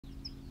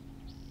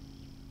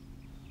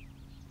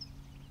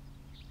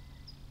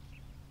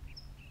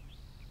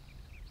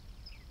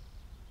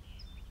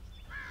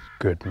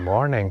Good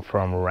morning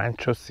from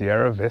Rancho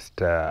Sierra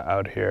Vista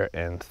out here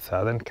in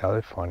Southern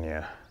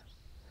California.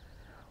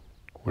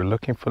 We're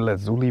looking for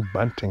Lazuli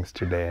Buntings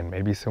today and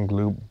maybe some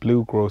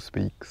blue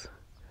grosbeaks.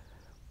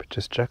 But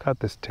just check out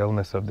the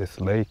stillness of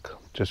this lake,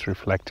 just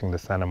reflecting the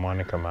Santa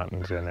Monica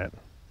Mountains in it.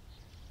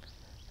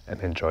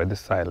 And enjoy the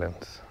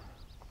silence.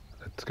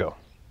 Let's go.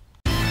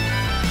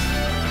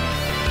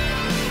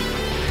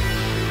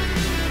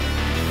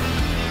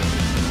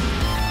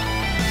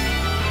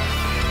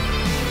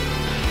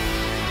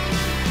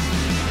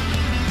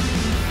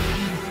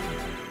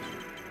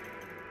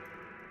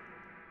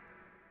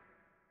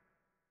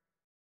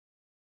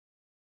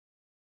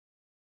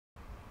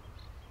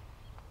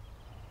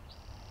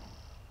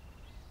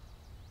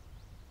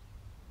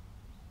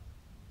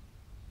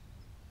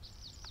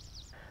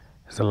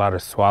 There's a lot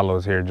of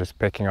swallows here just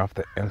picking off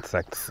the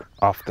insects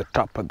off the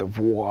top of the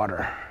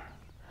water.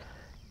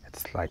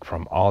 It's like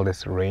from all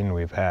this rain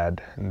we've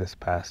had in this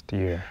past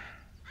year.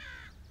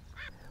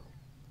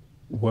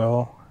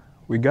 Well,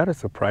 we got a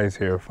surprise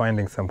here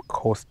finding some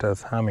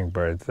Costa's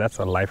hummingbirds. That's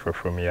a lifer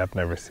for me. I've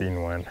never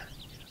seen one.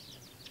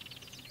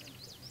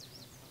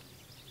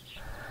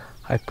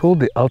 I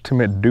pulled the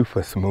ultimate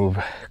doofus move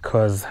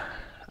because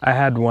I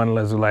had one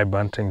Lazuli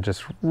Bunting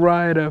just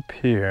right up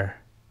here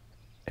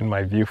in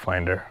my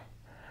viewfinder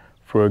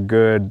for a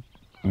good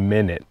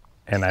minute,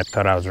 and I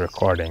thought I was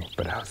recording,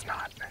 but I was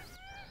not.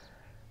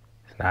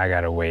 Now I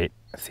gotta wait,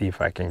 see if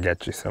I can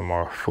get you some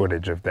more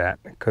footage of that,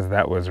 because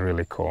that was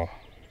really cool.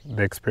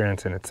 The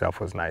experience in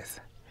itself was nice.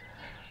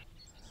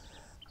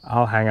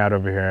 I'll hang out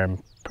over here.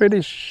 I'm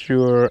pretty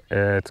sure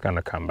it's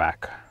gonna come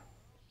back.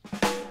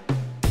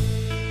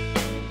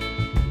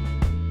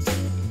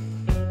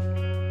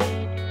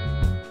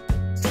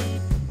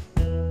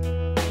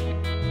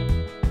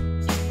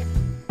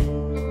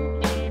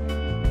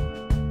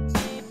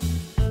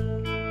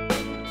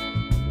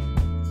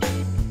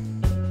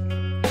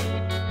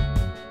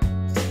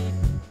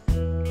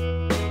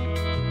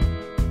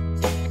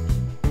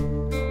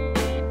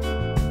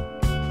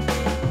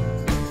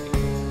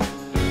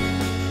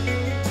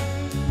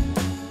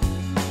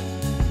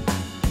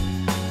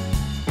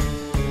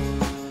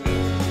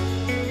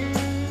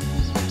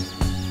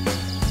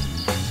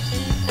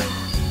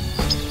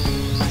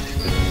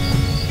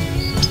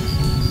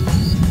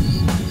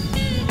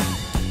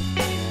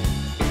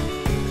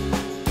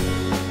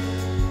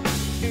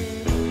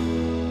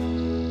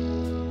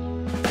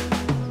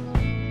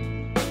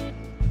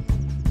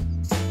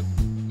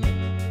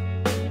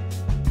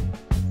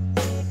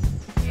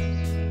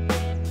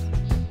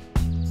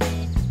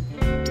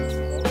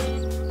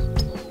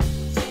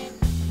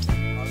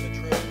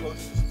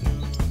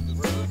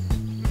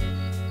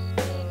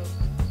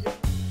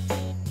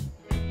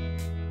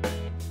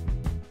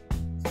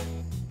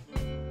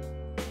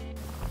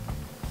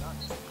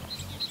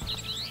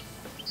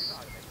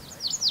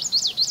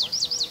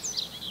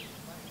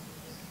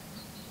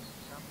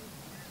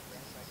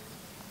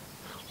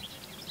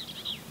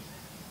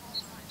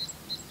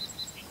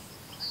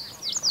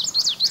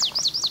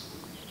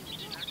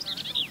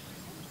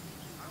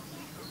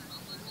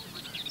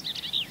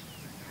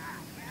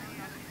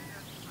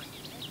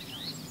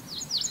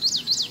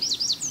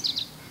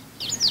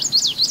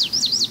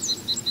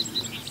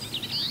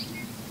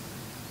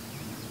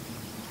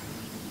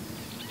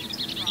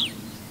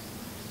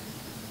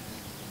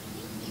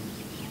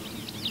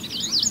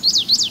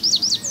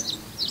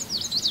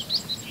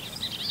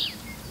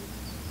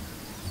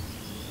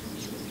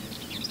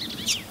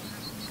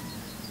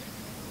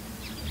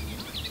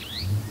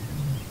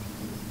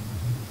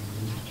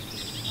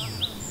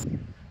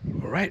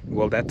 Alright,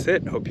 well that's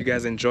it. Hope you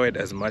guys enjoyed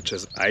as much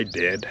as I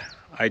did.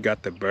 I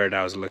got the bird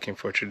I was looking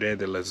for today,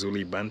 the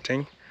Lazuli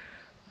Bunting.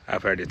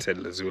 I've heard it said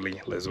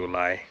Lazuli,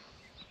 Lazuli.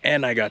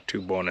 And I got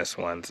two bonus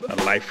ones, a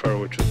lifer,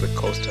 which was the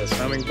Costa's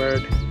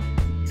hummingbird,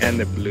 and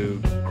the blue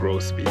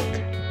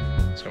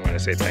grosbeak. So I'm going to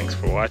say thanks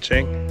for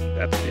watching.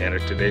 That's the end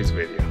of today's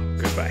video.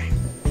 Goodbye.